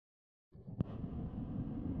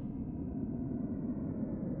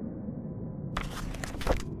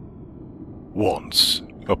Once,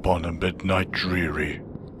 upon a midnight dreary,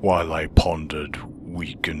 while I pondered,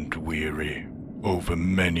 weak and weary, over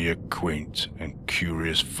many a quaint and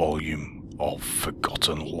curious volume of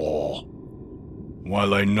forgotten lore,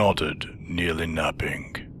 while I nodded, nearly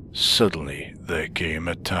napping, suddenly there came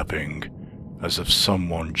a tapping, as of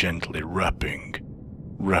someone gently rapping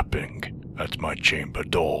at my chamber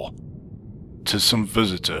door. "'Tis some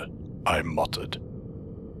visitor," I muttered,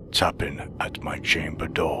 tapping at my chamber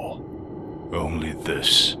door. Only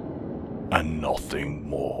this, and nothing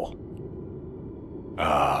more.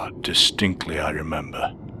 Distinctly I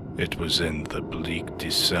remember, it was in the bleak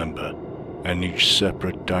December, and each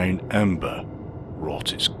separate dying ember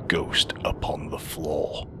wrought its ghost upon the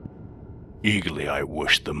floor. Eagerly I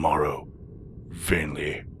wished the morrow,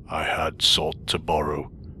 vainly I had sought to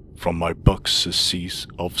borrow from my books surcease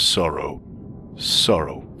of sorrow,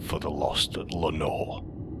 sorrow for the lost Lenore,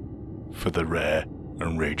 for the rare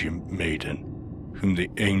and radiant maiden whom the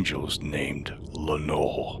angels named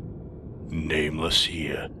Lenore, nameless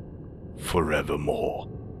here forevermore.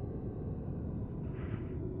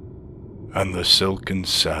 And the silken,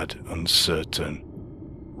 sad, uncertain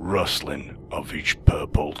rustling of each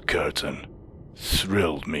purpled curtain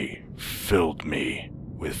thrilled me, filled me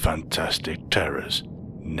with fantastic terrors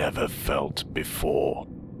never felt before,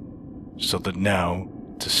 so that now,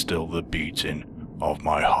 to still the beating of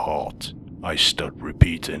my heart, I stood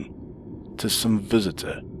repeating, to some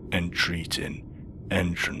visitor entreating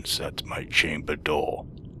entrance at my chamber door.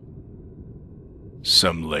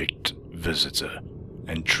 Some late visitor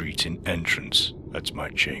entreating entrance at my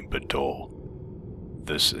chamber door.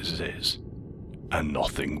 This is his, and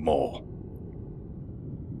nothing more.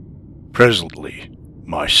 Presently,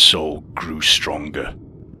 my soul grew stronger,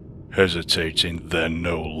 hesitating then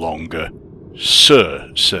no longer.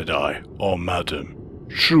 "Sir," said I, "or madam,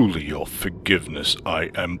 truly your forgiveness I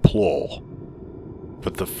implore.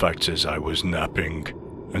 But the fact is I was napping,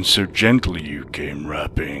 and so gently you came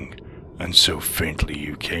rapping, and so faintly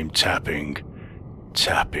you came tapping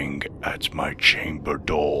at my chamber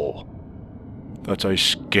door, that I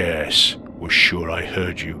scarce was sure I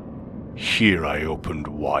heard you. Here I opened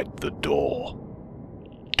wide the door.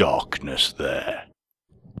 Darkness there,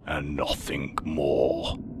 and nothing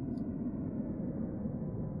more.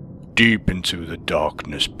 Deep into the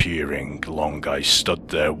darkness peering, long I stood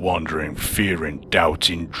there wondering, fearing,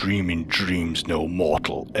 doubting, dreaming dreams no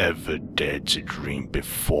mortal ever dared to dream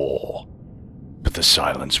before. But the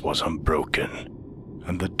silence was unbroken,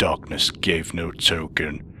 and the darkness gave no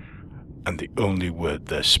token, and the only word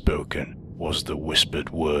there spoken was the whispered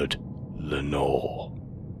word, Lenore.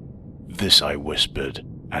 This I whispered,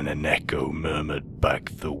 and an echo murmured back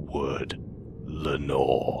the word,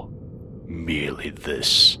 Lenore. Merely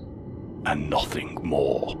this, and nothing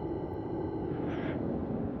more.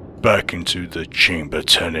 Back into the chamber,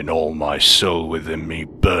 turning all my soul within me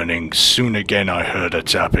burning, soon again I heard a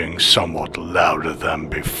tapping, somewhat louder than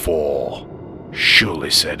before.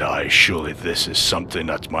 "Surely," said I, "surely this is something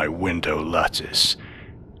at my window lattice.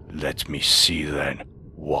 Let me see then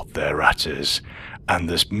what thereat is, and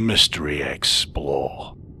this mystery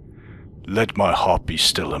explore. Let my heart be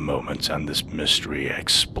still a moment, and this mystery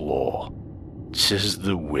explore. 'Tis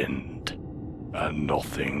the wind, and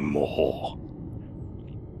nothing more."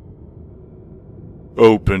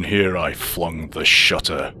 Open here I flung the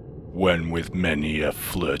shutter, when with many a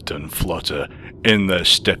flirt and flutter in there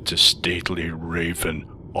stepped a stately raven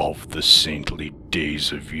of the saintly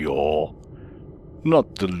days of yore.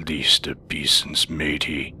 Not the least obeisance made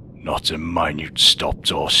he, not a minute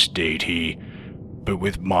stopped or stayed he, but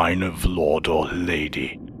with mien of lord or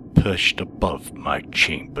lady perched above my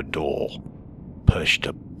chamber door, perched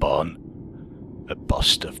upon a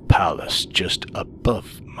bust of Pallas just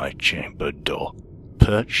above my chamber door,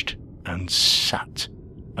 perched and sat,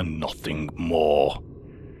 and nothing more.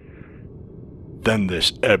 Then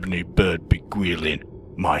this ebony bird beguiling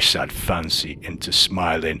my sad fancy into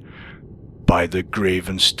smiling, by the grave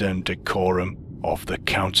and stern decorum of the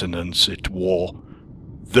countenance it wore.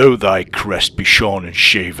 "Though thy crest be shorn and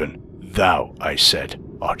shaven, thou," I said,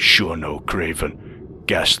 "art sure no craven,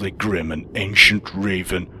 ghastly grim and ancient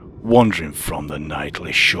raven, wandering from the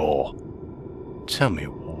nightly shore. Tell me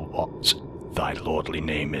what thy lordly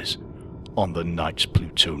name is on the night's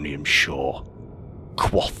plutonium shore."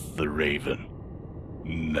 Quoth the raven,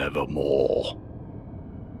 "Nevermore."